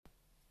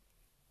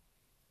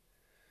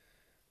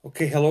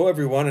Okay, hello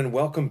everyone, and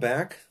welcome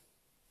back.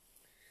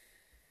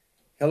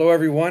 Hello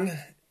everyone,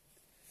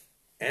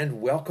 and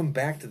welcome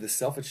back to the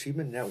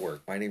Self-Achievement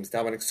Network. My name is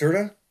Dominic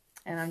Serta.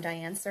 And I'm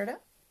Diane Serta.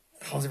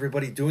 How's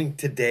everybody doing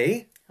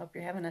today? Hope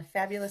you're having a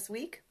fabulous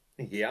week.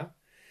 Yeah,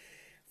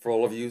 for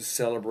all of you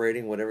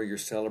celebrating whatever you're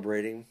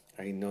celebrating,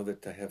 I know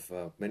that I have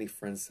many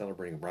friends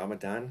celebrating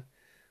Ramadan.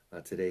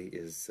 Today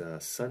is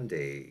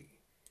Sunday,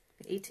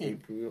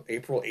 18th.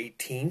 April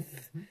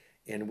 18th,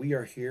 and we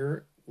are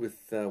here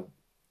with a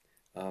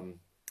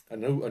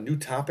new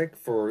topic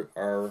for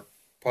our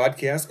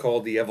podcast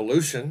called The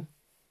Evolution.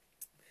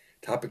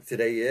 Topic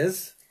today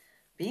is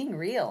Being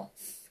real.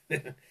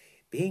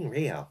 being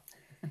real.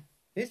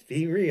 It's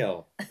being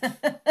real.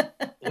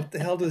 What the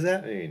hell does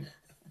that mean?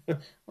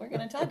 We're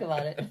going to talk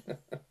about it.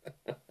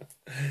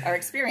 Our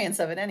experience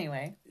of it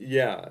anyway.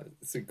 Yeah,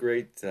 it's a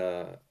great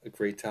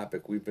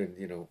topic. We've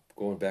been,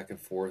 going back and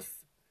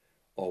forth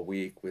all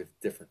week with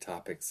different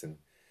topics, and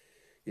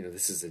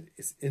this is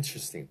it's an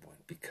interesting one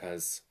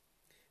because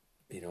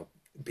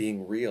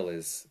being real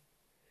is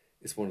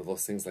one of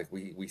those things. Like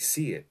we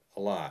see it a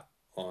lot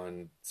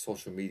on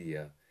social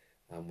media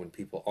when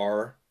people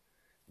are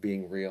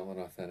being real and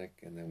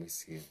authentic, and then we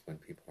see it when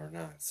people are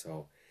not.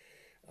 So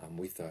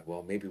we thought,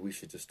 well, maybe we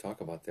should just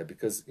talk about that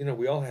because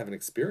we all have an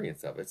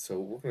experience of it. So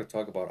we're going to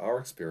talk about our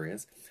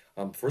experience.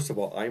 First of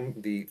all,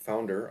 I'm the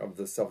founder of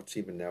the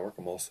Self-Achievement Network.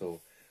 I'm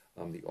also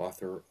the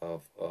author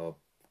of a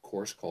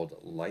course called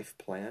Life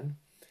Plan,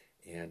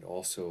 and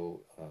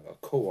also a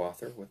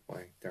co-author with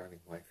my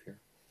darling wife here,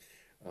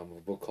 a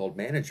book called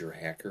Manager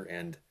Hacker,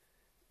 and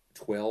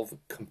 12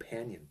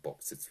 companion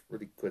books. It's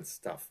really good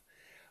stuff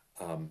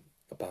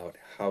about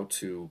how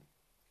to,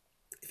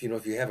 if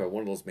you have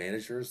one of those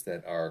managers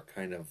that are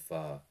kind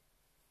of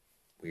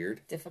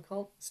weird,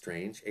 Difficult.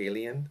 strange,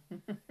 alien,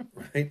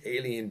 right?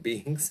 Alien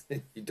beings.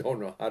 You don't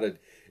know how to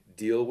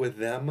deal with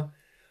them.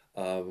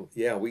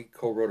 We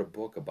co-wrote a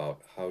book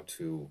about how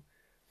to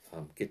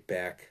get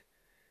back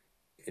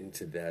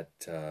into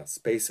that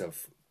space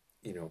of,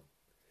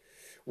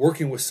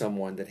 working with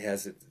someone that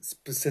has a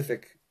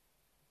specific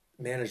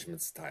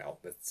management style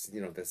that's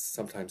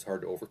sometimes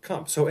hard to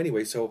overcome. So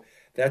anyway,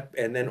 that,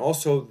 and then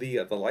also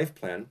the Life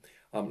Plan.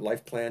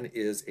 Life Plan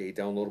is a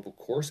downloadable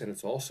course, and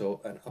it's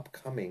also an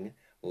upcoming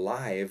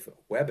live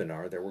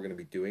webinar that we're going to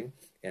be doing.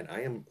 And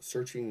I am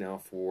searching now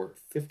for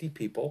 50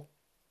 people.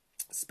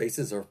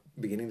 Spaces are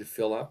beginning to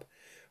fill up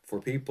for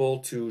people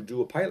to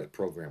do a pilot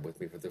program with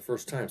me for the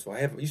first time. So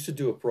I used to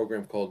do a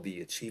program called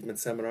the Achievement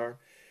Seminar,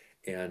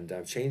 and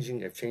I've changed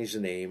the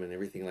name and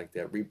everything like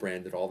that,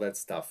 rebranded all that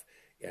stuff,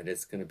 and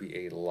it's going to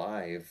be a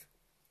live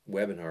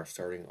webinar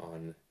starting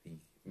on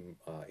the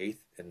 8th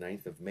and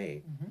 9th of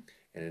May,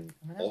 and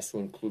it also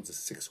includes a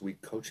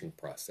 6-week coaching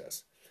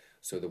process.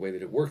 So the way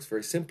that it works,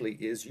 very simply,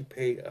 is you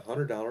pay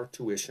 $100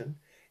 tuition,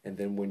 and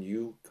then when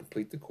you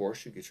complete the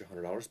course, you get your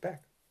 $100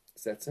 back.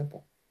 It's that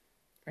simple.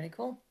 Pretty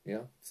cool.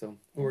 Yeah. So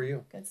who are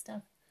you? Good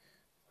stuff.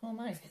 Who am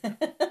I?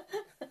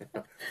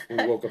 We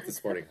woke up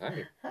this morning.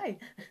 Hi. Hi.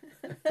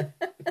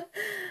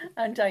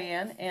 I'm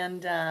Diane,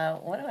 and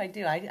what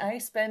do? I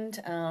spend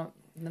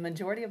the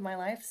majority of my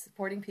life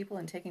supporting people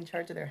and taking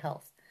charge of their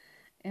health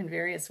in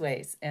various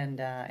ways, and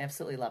I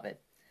absolutely love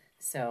it.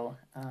 So,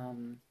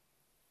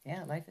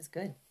 life is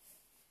good.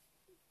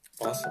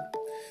 Awesome.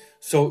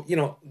 So,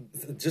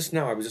 just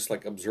now I was just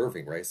like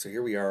observing, right? So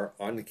here we are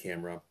on the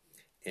camera,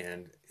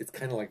 and it's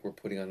kind of like we're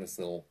putting on this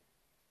little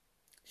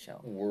show.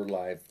 We're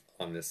live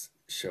on this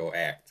show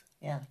act.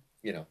 Yeah.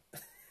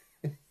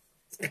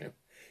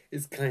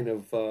 It's kind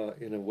of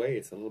in a way,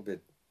 it's a little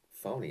bit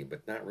phony,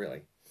 but not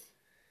really,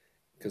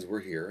 because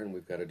we're here and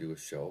we've got to do a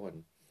show.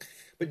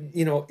 But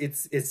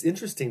it's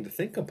interesting to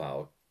think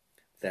about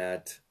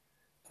that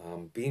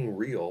being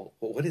real.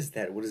 Well, what is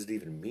that? What does it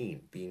even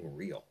mean, being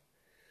real?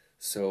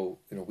 So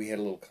we had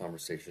a little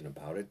conversation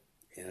about it,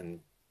 and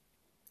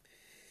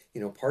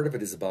part of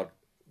it is about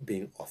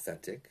being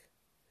authentic,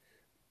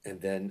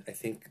 and then I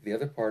think the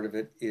other part of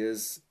it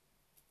is,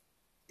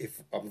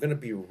 if I'm going to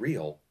be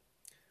real,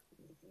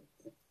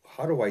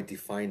 how do I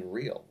define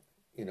real?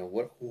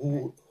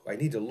 Who I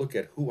need to look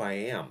at who I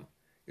am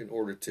in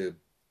order to,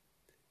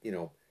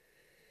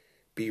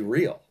 be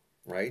real,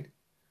 right?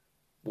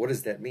 What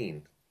does that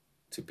mean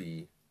to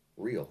be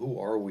real? Who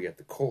are we at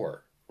the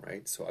core,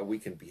 right? So we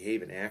can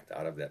behave and act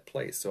out of that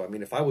place. So, I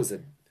mean, if I was a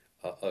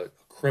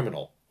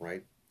criminal,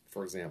 right,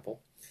 for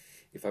example,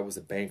 if I was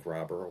a bank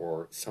robber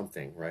or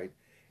something, right,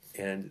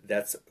 and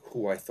that's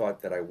who I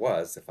thought that I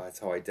was, if that's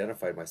how I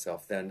identified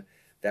myself, then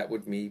that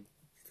would mean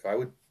I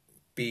would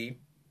be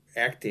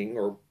acting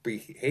or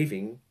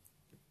behaving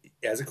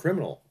as a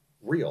criminal,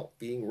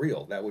 being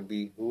real. That would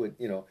be who it,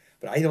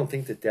 but I don't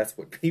think that that's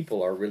what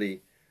people are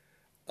really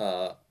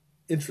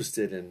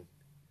interested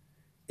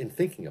in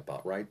thinking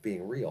about, right?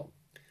 Being real.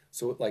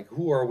 So, like,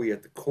 who are we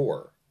at the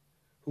core?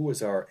 Who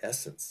is our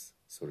essence,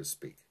 so to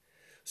speak?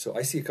 So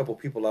I see a couple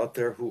people out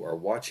there who are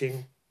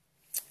watching,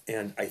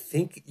 and I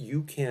think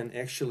you can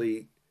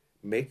actually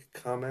make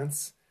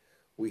comments.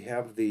 We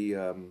have the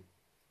on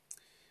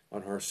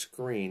our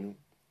screen,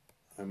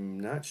 I'm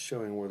not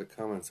showing where the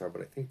comments are,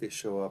 but I think they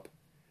show up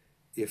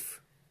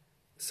if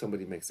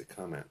somebody makes a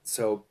comment.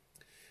 So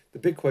the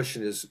big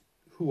question is,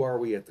 who are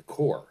we at the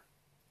core?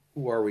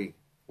 Who are we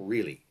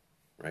really,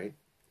 right?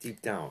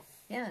 Deep down.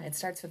 Yeah, it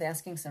starts with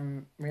asking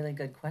some really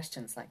good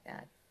questions like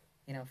that.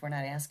 You know, if we're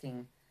not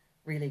asking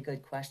really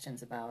good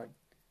questions about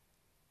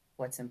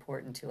what's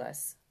important to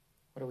us,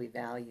 what do we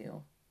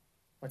value,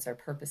 what's our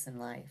purpose in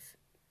life,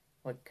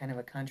 what kind of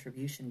a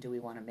contribution do we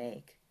want to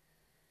make,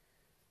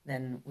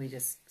 then we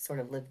just sort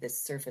of live this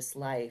surface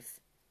life,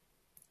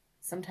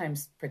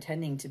 sometimes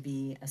pretending to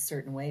be a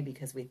certain way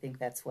because we think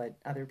that's what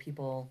other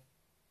people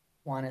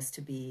want us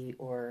to be,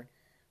 or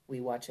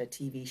we watch a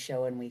TV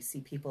show and we see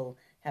people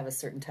have a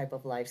certain type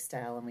of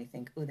lifestyle and we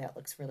think, "Ooh, that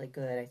looks really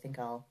good. I think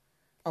I'll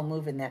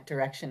move in that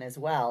direction as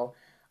well."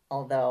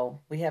 Although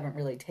we haven't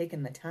really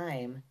taken the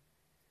time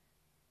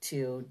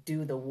to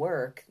do the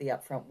work, the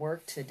upfront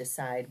work, to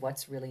decide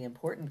what's really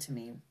important to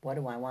me. What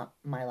do I want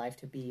my life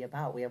to be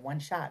about? We have one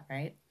shot,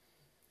 right?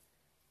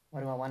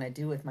 What do I want to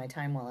do with my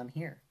time while I'm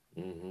here?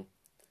 Mm-hmm.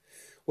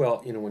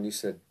 Well, when you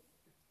said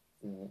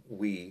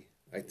we,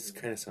 it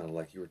kind of sounded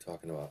like you were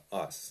talking about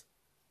us,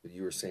 but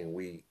you were saying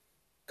we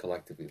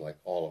collectively, like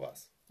all of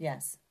us.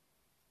 Yes.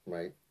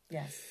 Right?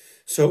 Yes.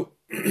 So,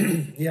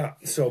 yeah.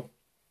 So,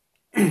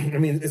 I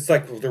mean, it's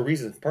like the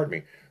reason,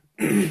 pardon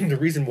me, the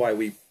reason why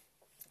we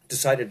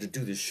decided to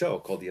do this show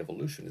called The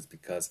Evolution is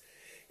because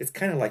it's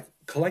kind of like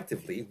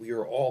collectively we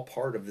are all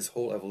part of this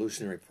whole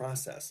evolutionary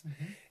process.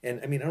 Mm-hmm.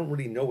 And I mean, I don't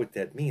really know what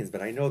that means,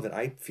 but I know that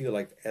I feel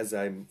like as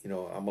I'm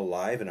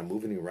alive and I'm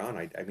moving around,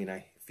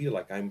 I feel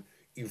like I'm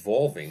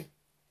evolving,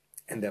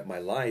 and that my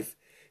life,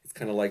 it's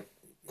kind of like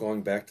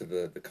going back to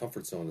the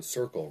comfort zone, the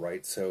circle,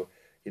 right? So,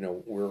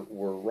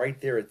 we're right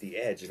there at the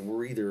edge, and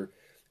we're either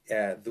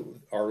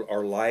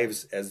our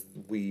lives as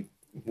we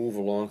move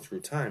along through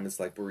time, it's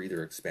like we're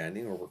either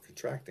expanding or we're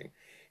contracting.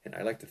 And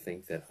I like to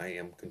think that I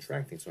am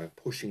contracting, so I'm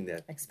pushing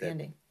that.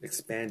 Expanding.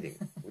 Expanding.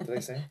 What did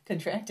I say?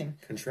 Contracting.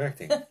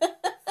 Contracting.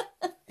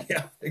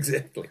 Yeah,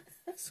 exactly.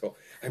 So,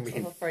 I mean... A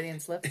little Freudian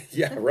slip.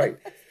 Yeah, right.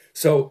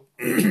 So,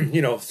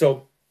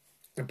 so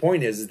the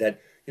point is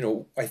that,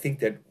 I think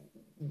that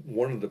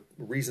one of the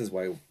reasons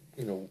why,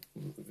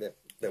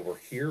 that we're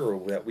here,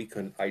 or that we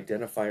can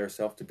identify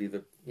ourselves to be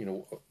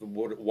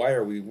what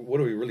are we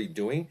really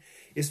doing,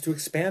 is to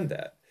expand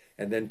that,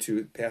 and then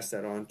to pass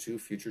that on to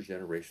future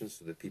generations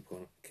so that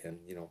people can,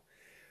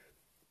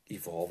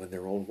 evolve in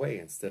their own way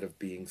instead of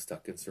being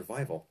stuck in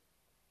survival.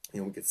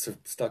 We get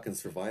stuck in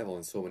survival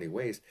in so many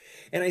ways.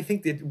 And I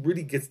think that it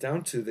really gets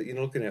down to that,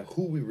 looking at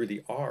who we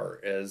really are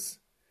as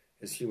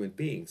human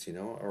beings.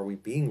 Are we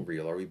being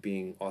real? Are we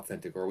being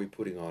authentic? Or are we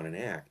putting on an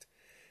act?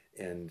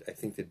 And I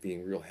think that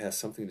being real has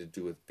something to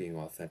do with being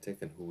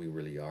authentic and who we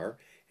really are.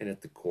 And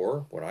at the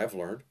core, what I've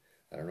learned,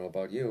 I don't know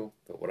about you,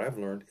 but what I've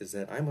learned is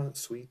that I'm a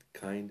sweet,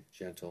 kind,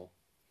 gentle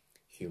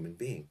human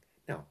being.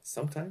 Now,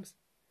 sometimes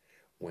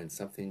when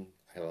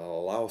I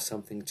allow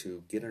something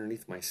to get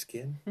underneath my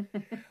skin,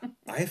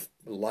 I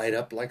light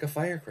up like a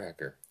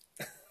firecracker.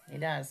 He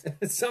does.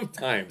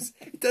 Sometimes.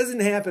 It doesn't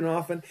happen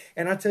often.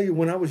 And I'll tell you,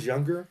 when I was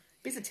younger...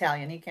 He's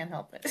Italian. He can't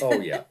help it.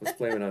 Oh, yeah. Let's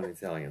blame it on the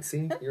Italian.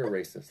 See? You're a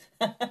racist.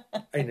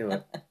 I knew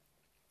it.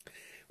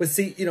 But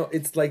see,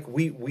 it's like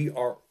we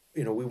are,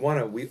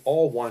 we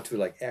all want to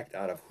like act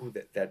out of who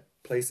that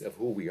place of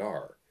who we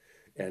are.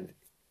 And,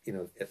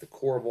 at the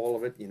core of all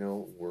of it,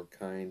 we're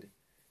kind,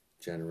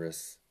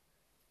 generous,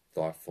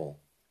 thoughtful,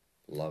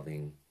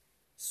 loving,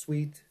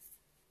 sweet,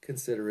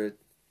 considerate,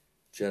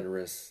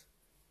 generous,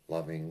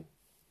 loving.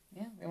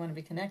 Yeah, we want to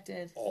be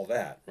connected. All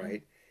that,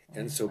 right?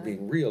 And so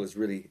being real is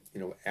really,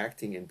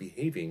 acting and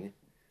behaving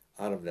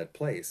out of that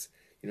place,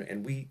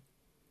 and we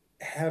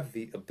have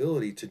the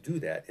ability to do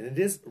that. And it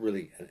is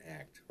really an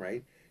act,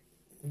 right?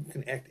 You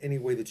can act any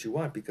way that you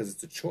want because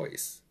it's a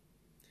choice.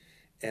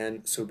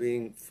 And so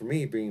being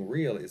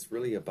real is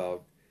really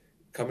about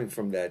coming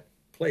from that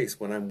place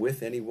when I'm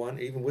with anyone,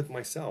 even with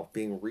myself,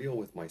 being real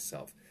with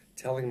myself,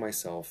 telling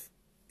myself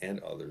and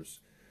others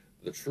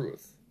the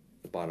truth,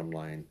 the bottom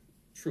line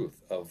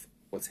truth of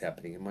what's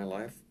happening in my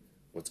life,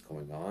 what's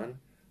going on,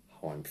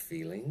 how I'm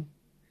feeling,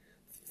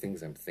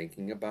 things I'm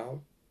thinking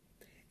about.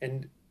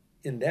 And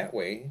in that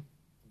way,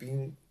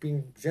 being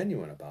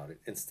genuine about it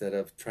instead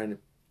of trying to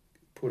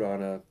put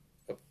on a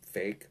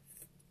fake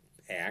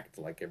act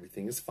like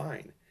everything is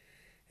fine.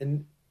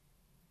 And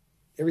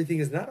everything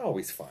is not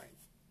always fine.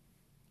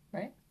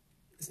 Right?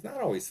 It's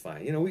not always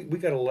fine. We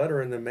got a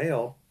letter in the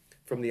mail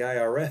from the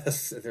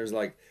IRS. There's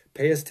like,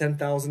 pay us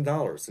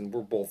 $10,000. And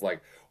we're both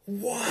like,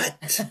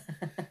 what?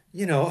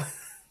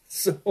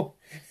 So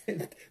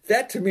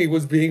that to me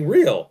was being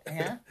real.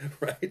 Yeah.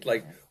 Right?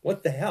 Like,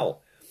 what the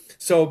hell?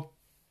 So,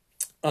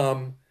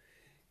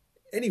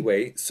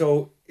 anyway,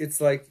 so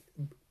it's like,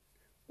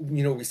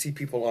 we see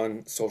people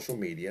on social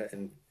media,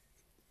 and,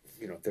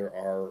 there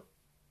are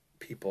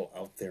people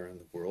out there in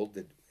the world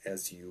that,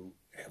 as you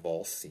have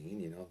all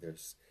seen,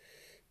 there's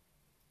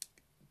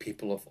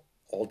people of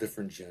all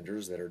different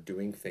genders that are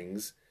doing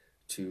things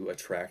to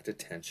attract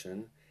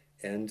attention,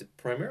 and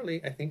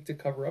primarily, I think, to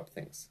cover up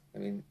things. I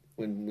mean,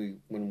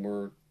 when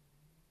we're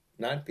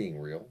not being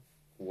real,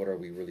 what are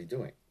we really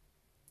doing?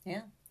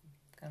 Yeah,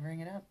 covering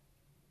it up.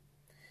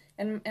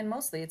 And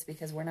mostly it's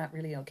because we're not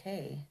really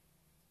okay.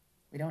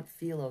 We don't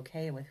feel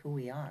okay with who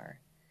we are.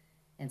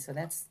 And so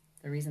that's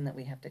the reason that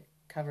we have to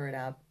cover it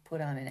up,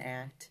 put on an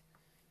act,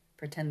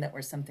 pretend that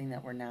we're something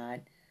that we're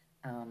not.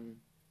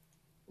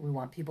 We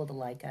want people to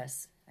like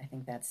us. I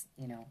think that's,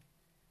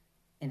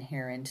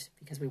 inherent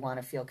because we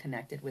want to feel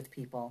connected with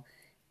people.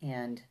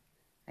 And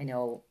I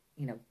know,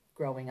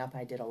 growing up,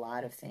 I did a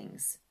lot of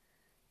things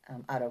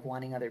out of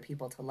wanting other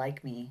people to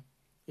like me,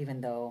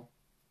 even though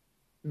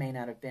may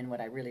not have been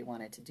what I really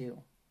wanted to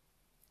do.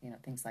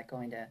 Things like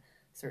going to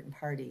certain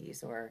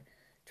parties or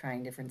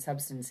trying different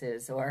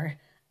substances or,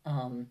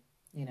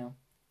 you know,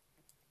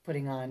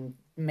 putting on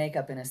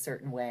makeup in a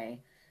certain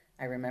way.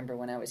 I remember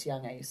when I was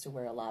young, I used to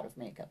wear a lot of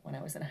makeup. When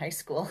I was in high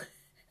school,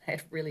 I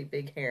had really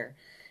big hair.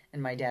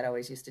 And my dad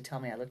always used to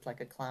tell me I looked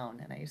like a clown.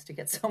 And I used to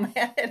get so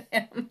mad at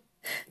him.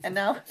 And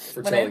now...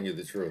 For telling you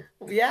the truth.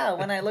 Yeah,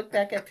 when I look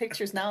back at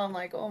pictures now, I'm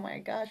like, oh my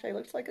gosh, I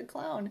looked like a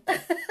clown.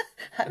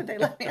 How did they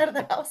let me out of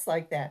the house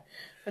like that?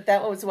 But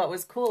that was what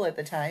was cool at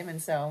the time. And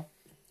so,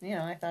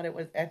 I thought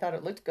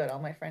it looked good. All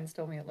my friends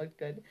told me it looked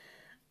good.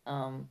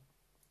 And,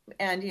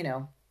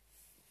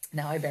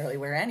 now I barely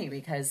wear any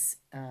because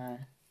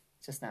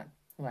it's just not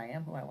who I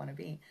am, who I want to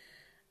be.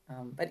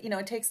 But,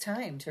 it takes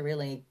time to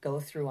really go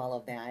through all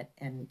of that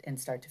and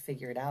start to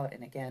figure it out.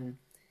 And again,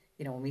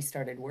 when we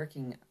started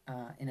working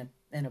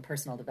in a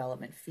personal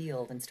development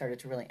field and started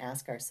to really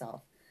ask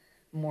ourselves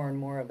more and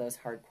more of those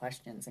hard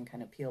questions and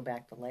kind of peel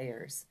back the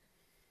layers,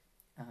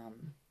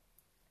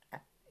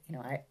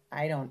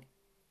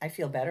 I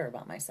feel better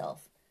about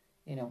myself,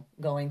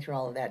 going through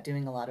all of that,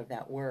 doing a lot of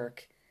that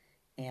work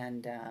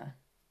and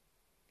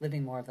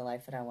living more of the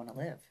life that I want to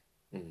live.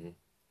 Mm-hmm.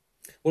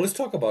 Well, let's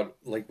talk about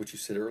like what you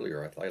said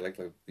earlier. I like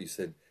you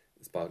said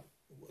it's about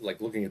like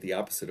looking at the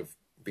opposite of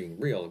being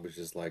real, which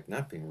is like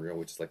not being real,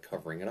 which is like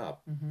covering it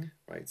up, mm-hmm.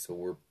 right? So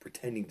we're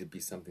pretending to be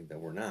something that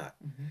we're not.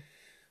 Mm-hmm.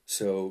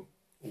 So,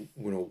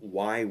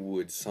 why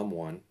would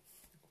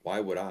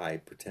I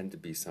pretend to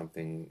be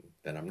something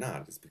that I'm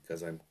not? It's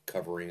because I'm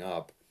covering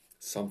up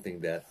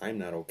something that I'm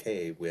not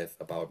okay with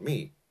about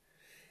me.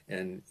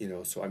 And,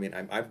 so I mean,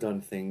 I've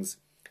done things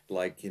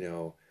like,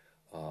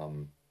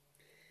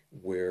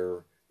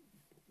 wear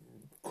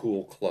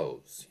cool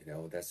clothes,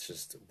 that's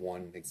just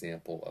one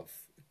example of,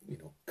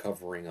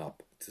 covering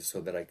up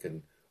so that I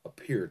can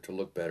appear to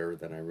look better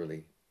than I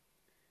really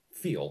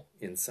feel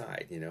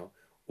inside,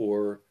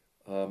 or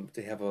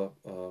to have I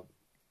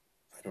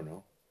don't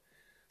know,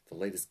 the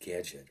latest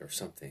gadget or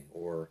something,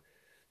 or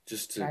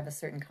just to drive a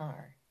certain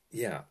car.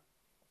 Yeah.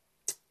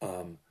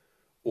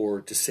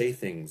 Or to say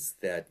things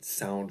that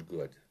sound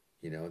good,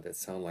 that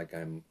sound like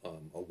I'm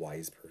a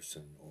wise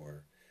person,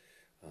 or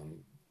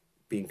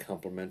being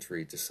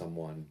complimentary to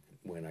someone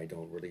when I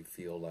don't really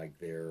feel like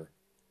they're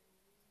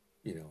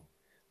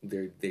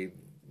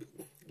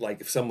like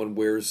if someone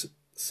wears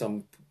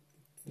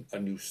a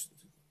new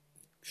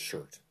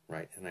shirt,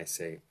 right? And I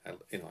say,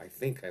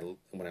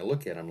 when I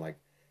look at it, I'm like,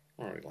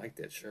 I don't really like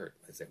that shirt.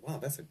 I say, wow,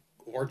 that's a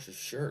gorgeous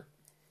shirt,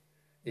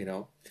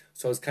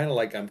 So it's kind of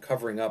like I'm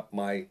covering up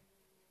my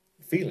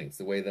feelings,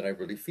 the way that I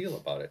really feel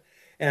about it.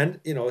 And,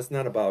 it's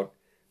not about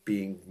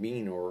being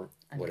mean or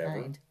whatever.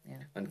 Unkind,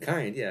 yeah.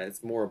 Unkind, yeah.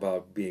 It's more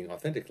about being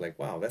authentic. Like,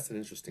 wow, that's an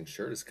interesting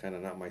shirt. It's kind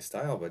of not my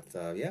style, but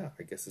yeah,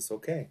 I guess it's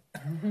okay.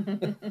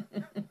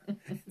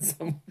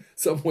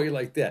 some way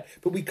like that.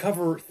 But we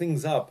cover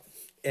things up,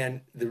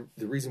 and the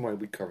reason why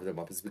we cover them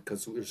up is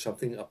because there's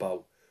something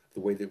about the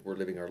way that we're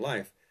living our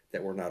life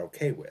that we're not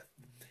okay with.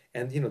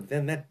 And,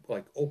 then that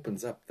like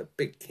opens up the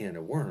big can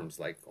of worms.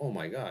 Like, oh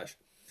my gosh,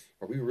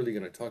 are we really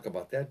going to talk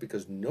about that?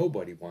 Because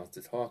nobody wants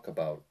to talk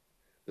about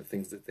the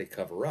things that they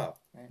cover up,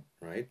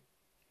 right?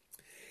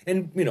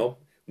 And,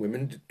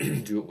 women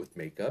do it with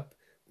makeup.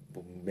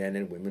 Men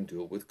and women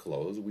do it with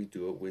clothes. We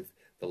do it with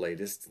the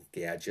latest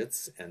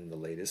gadgets and the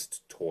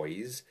latest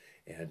toys.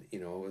 And,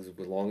 as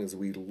long as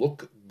we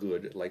look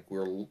good, like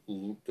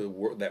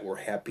that we're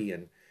happy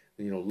and,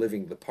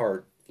 living the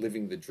part,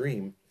 living the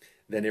dream,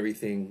 then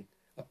everything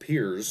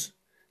appears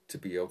to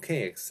be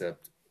okay,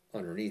 except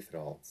underneath it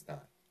all, it's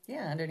not.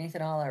 Yeah, underneath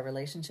it all, our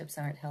relationships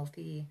aren't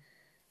healthy.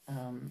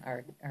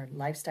 Our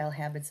lifestyle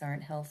habits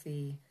aren't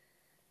healthy.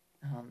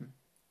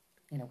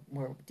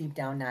 We're deep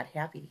down not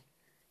happy.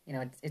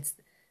 It's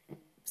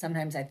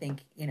sometimes I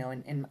think,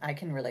 and I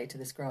can relate to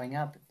this growing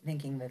up,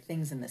 thinking the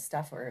things and the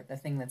stuff are the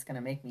thing that's going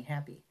to make me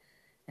happy.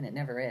 And it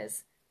never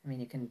is. I mean,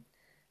 you can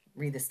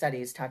read the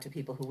studies, talk to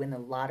people who win the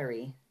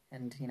lottery,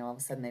 and, all of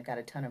a sudden they've got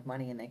a ton of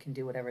money and they can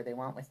do whatever they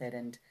want with it.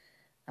 And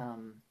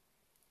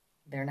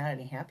they're not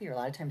any happier. A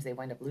lot of times they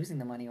wind up losing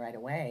the money right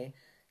away.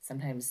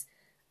 Sometimes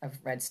I've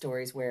read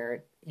stories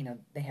where,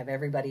 they have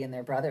everybody and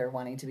their brother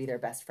wanting to be their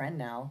best friend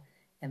now,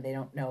 and they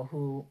don't know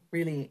who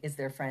really is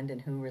their friend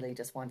and who really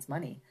just wants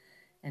money.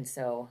 And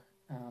so,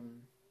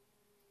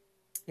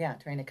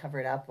 trying to cover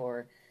it up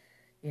or,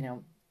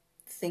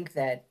 think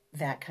that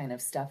kind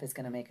of stuff is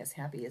going to make us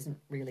happy isn't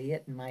really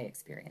it in my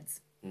experience.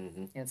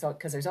 Mm-hmm. And so,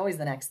 because there's always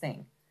the next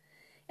thing.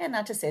 And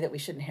not to say that we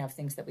shouldn't have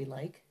things that we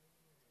like,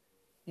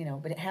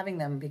 but having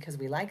them because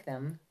we like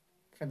them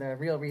for the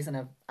real reason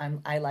of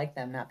I like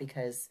them, not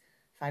because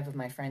 5 of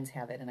my friends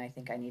have it and I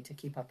think I need to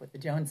keep up with the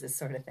Joneses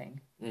sort of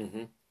thing.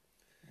 Mm-hmm.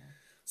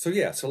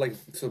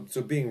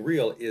 So being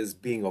real is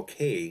being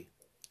okay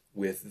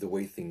with the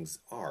way things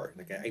are.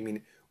 Like, I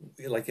mean,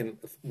 like, in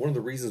one of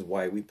the reasons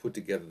why we put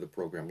together the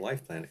program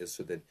Life Plan is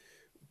so that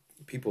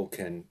people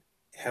can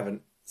have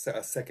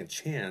a second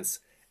chance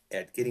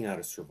at getting out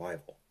of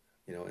survival.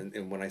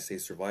 And when I say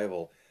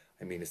survival,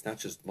 I mean it's not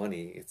just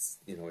money. It's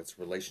it's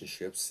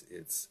relationships.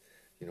 It's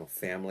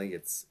family.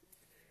 It's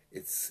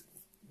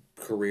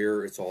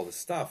career. It's all this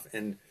stuff.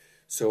 And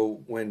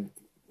so when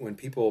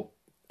people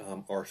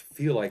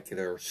feel like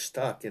they're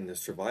stuck in the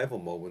survival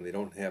mode when they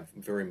don't have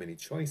very many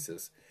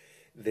choices,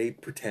 they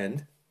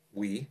pretend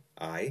we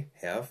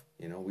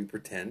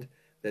pretend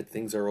that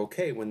things are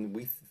okay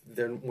when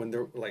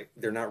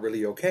they're not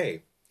really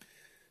okay.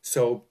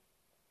 So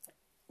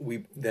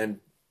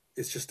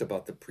it's just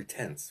about the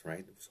pretense,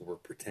 right? So we're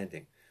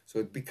pretending. So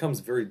it becomes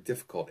very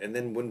difficult. And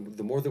then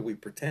the more that we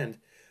pretend,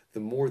 the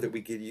more that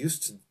we get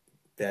used to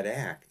that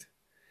act,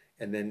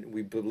 and then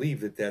we believe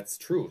that that's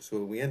true.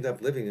 So we end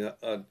up living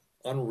an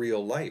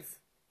unreal life.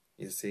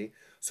 You see,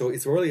 so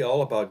it's really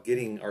all about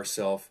getting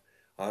ourselves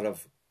out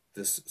of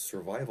this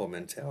survival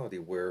mentality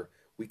where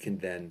we can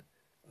then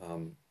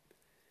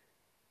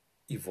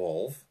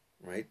evolve,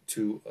 right,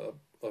 to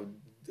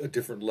a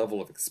different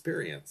level of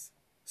experience.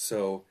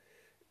 So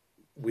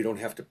we don't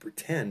have to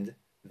pretend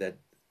that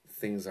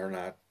things are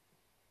not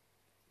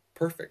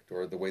perfect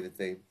or the way that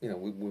they,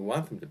 we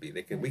want them to be.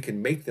 We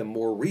can make them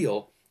more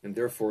real and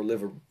therefore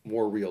live a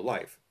more real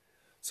life.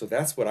 So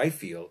that's what I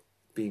feel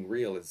being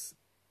real is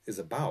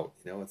about.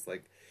 It's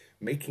like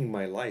making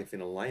my life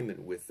in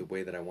alignment with the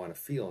way that I want to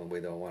feel and the way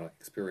that I want to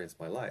experience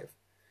my life.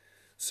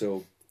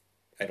 So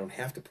I don't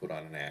have to put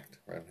on an act,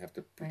 or I don't have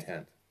to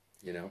pretend,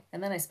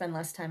 And then I spend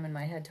less time in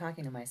my head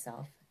talking to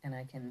myself, and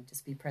I can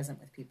just be present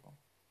with people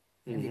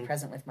and be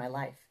present with my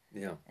life.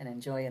 Yeah. And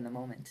enjoy in the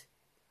moment.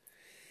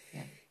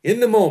 Yeah. In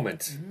the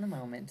moment. In the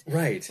moment.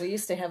 Right. We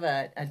used to have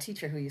a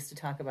teacher who used to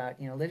talk about,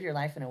 live your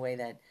life in a way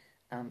that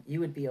you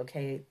would be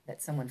okay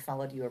that someone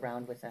followed you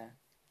around with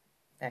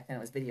back then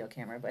it was video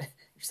camera, but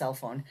your cell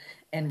phone,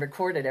 and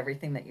recorded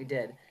everything that you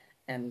did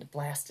and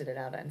blasted it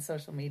out on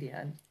social media.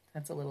 And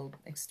that's a little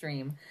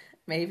extreme,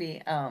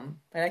 maybe.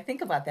 But I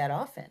think about that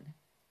often.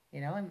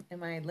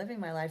 Am I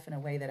living my life in a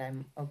way that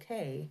I'm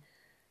okay,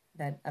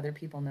 that other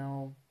people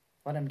know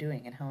what I'm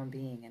doing and how I'm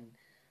being? And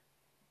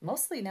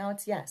mostly now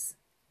it's yes,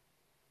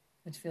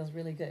 which feels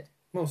really good.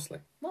 Mostly.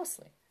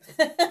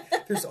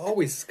 There's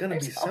always going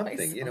to be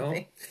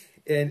something,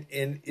 And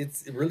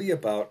it's really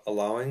about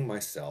allowing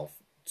myself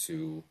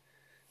to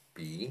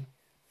be,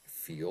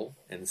 feel,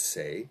 and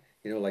say,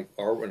 like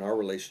in our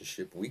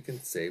relationship, we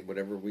can say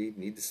whatever we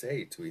need to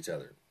say to each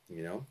other,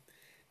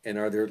 And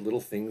are there little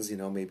things,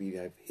 maybe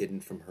I've hidden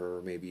from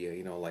her,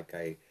 maybe, like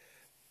I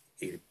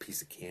ate a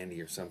piece of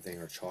candy or something,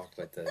 or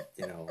chocolate that,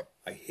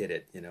 I hid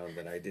it,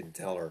 that I didn't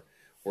tell her.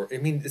 Or, I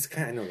mean,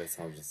 I know that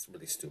sounds just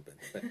really stupid,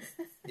 but,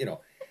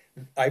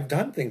 I've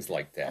done things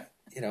like that,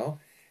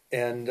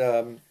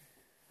 and,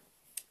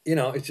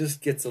 it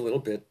just gets a little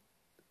bit,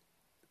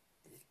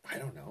 I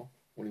don't know,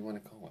 what do you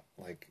want to call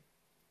it? Like,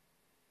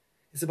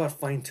 it's about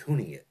fine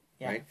tuning it,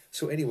 right?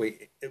 So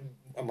anyway,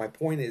 my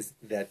point is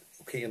that,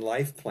 okay, in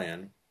Life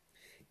Plan,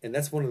 and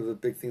that's one of the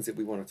big things that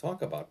we want to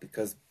talk about,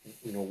 because,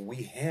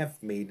 we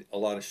have made a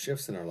lot of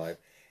shifts in our life,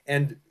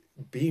 and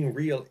being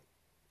real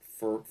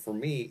for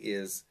me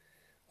is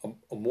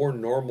a more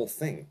normal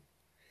thing.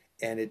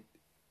 And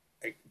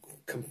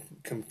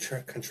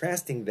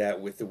contrasting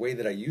that with the way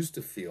that I used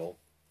to feel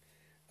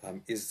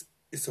is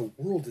a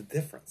world of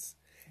difference.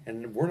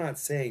 And we're not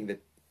saying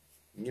that,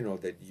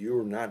 that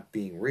you're not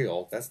being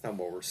real. That's not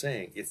what we're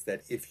saying. It's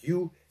that if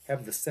you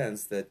have the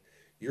sense that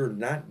you're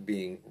not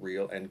being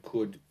real and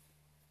could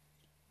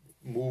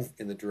move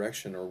in the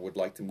direction, or would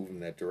like to move in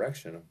that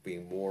direction of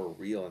being more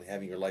real and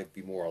having your life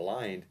be more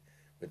aligned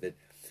with it,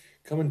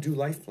 come and do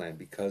Life Plan,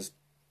 because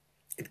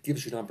it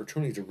gives you an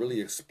opportunity to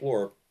really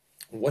explore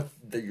what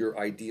your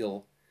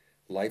ideal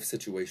life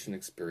situation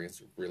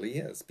experience really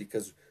is,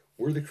 because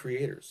we're the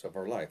creators of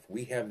our life.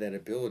 We have that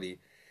ability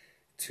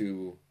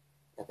to,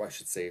 or I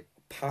should say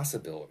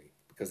possibility,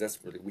 because that's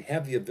really, we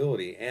have the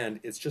ability, and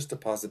it's just a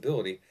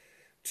possibility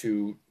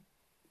to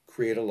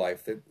create a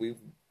life that we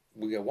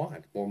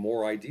want, or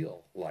more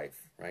ideal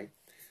life, right?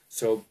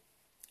 So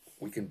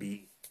we can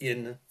be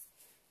in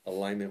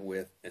alignment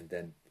with, and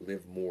then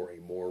live a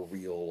more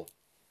real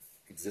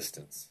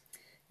existence.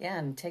 Yeah,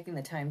 and taking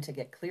the time to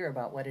get clear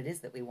about what it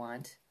is that we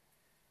want,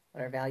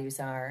 what our values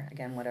are,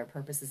 again, what our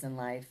purpose is in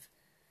life,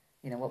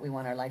 what we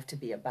want our life to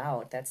be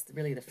about. That's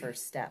really the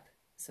first step,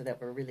 so that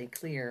we're really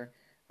clear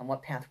on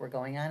what path we're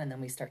going on, and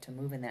then we start to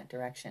move in that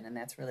direction. And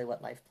that's really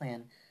what Life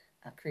Plan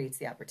creates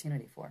the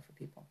opportunity for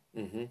people.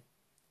 Mm-hmm.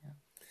 Yeah.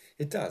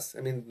 It does.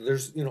 I mean,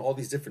 there's, all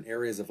these different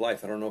areas of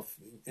life. I don't know if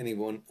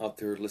anyone out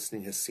there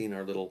listening has seen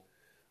our little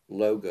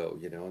logo,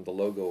 and the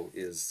logo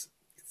is,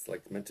 it's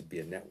like meant to be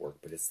a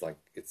network, but it's like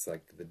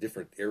the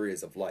different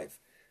areas of life: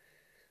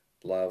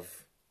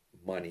 love,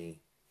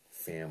 money,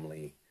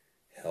 family,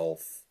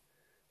 health,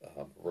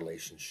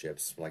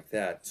 relationships, like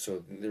that.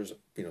 So there's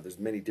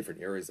many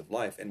different areas of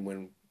life, and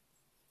when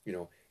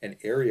an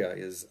area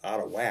is out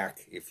of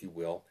whack, if you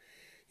will,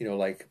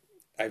 like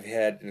I've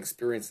had an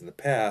experience in the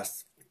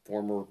past,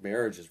 former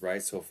marriages,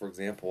 right? So for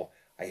example,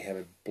 I have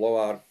a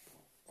blowout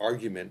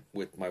argument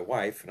with my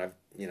wife, and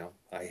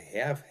I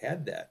have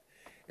had that,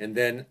 and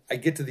then I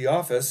get to the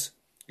office,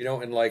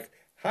 and like,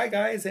 hi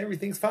guys,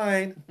 everything's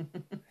fine,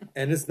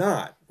 and it's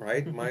not,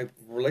 right? My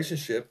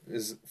relationship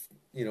is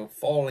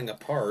falling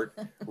apart,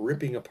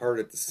 ripping apart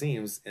at the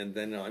seams, and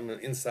then I'm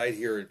inside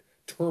here in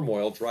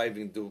turmoil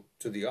driving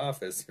to the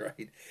office,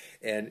 right?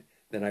 And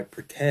then I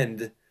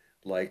pretend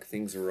like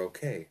things are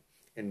okay,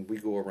 and we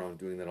go around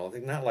doing that all the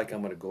time. Not like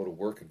I'm going to go to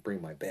work and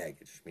bring my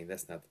baggage. I mean,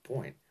 that's not the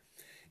point.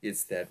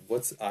 It's that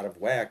what's out of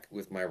whack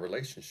with my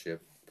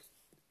relationship,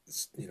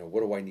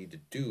 what do I need to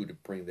do to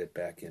bring that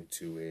back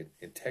into an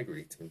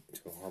integrity, to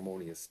a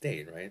harmonious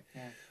state, right?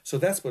 Yeah. So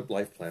that's what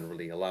Life Plan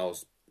really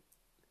allows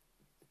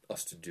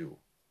us to do,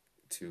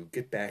 to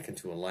get back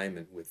into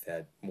alignment with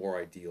that more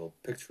ideal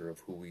picture of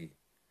who we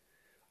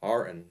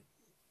are and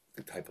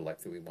the type of life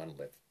that we want to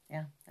live.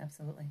 Yeah,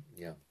 absolutely.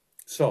 Yeah.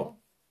 So,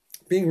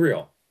 being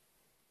real.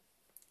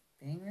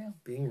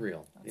 Being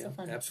real. Yeah, so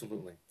fun.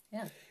 Absolutely.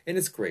 Yeah. And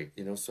it's great,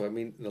 So, I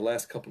mean, the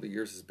last couple of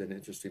years has been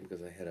interesting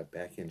because I had a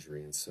back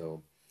injury. And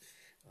so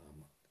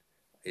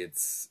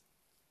it's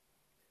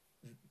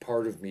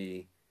part of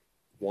me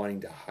wanting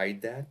to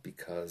hide that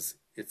because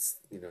it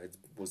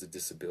was a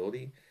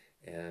disability,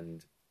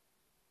 and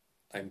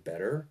I'm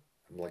better.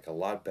 I'm like a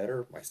lot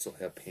better. I still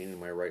have pain in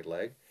my right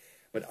leg.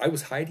 But I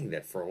was hiding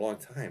that for a long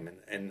time,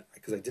 and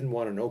because I didn't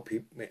want to know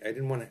people, I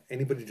didn't want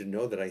anybody to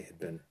know that I had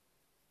been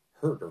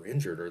hurt or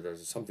injured or there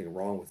was something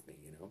wrong with me,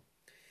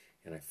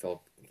 And I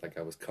felt like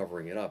I was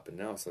covering it up, and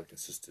now it's like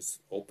it's just this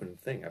open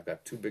thing. I've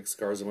got 2 big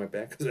scars on my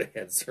back because I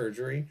had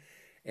surgery,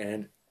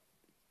 and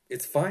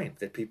it's fine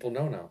that people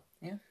know now.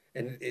 Yeah.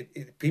 And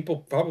people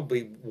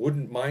probably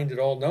wouldn't mind at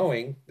all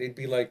knowing. They'd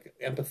be like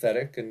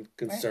empathetic and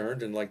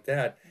concerned, right, and like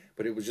that.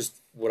 But it was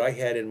just what I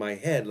had in my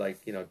head,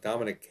 like,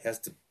 Dominic has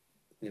to,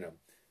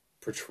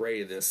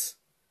 portray this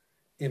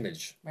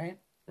image. Right.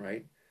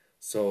 Right.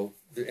 So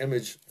the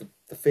image,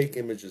 the fake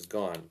image is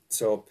gone.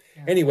 So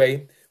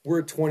anyway, we're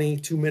at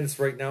 22 minutes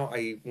right now.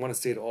 I want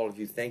to say to all of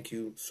you, thank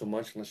you so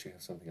much, unless you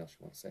have something else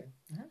you want to say.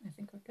 No, I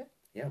think we're good.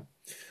 Yeah.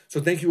 So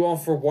thank you all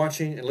for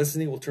watching and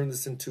listening. We'll turn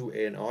this into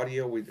an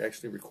audio. We're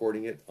actually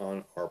recording it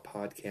on our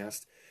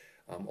podcast.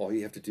 All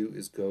you have to do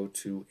is go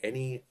to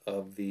any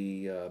of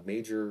the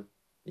major,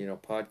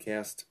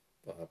 podcast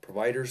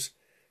providers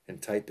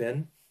and type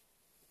in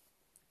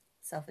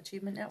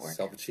Self-Achievement Network.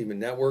 Self-Achievement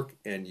Network,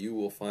 and you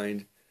will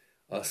find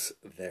us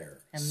there.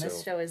 And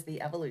this show is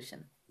The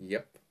Evolution.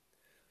 Yep.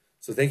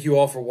 So thank you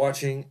all for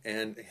watching,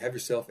 and have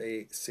yourself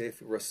a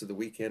safe rest of the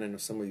weekend. I know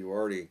some of you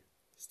already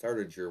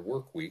started your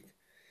work week,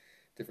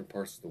 different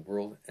parts of the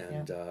world.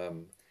 And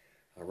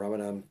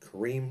Ramadan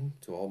Kareem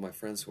to all my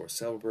friends who are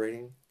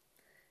celebrating.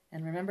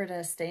 And remember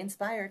to stay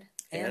inspired.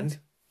 And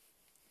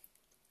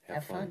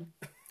have fun.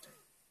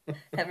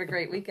 Have a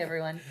great week,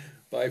 everyone.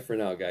 Bye for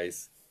now,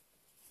 guys.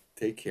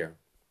 Take care.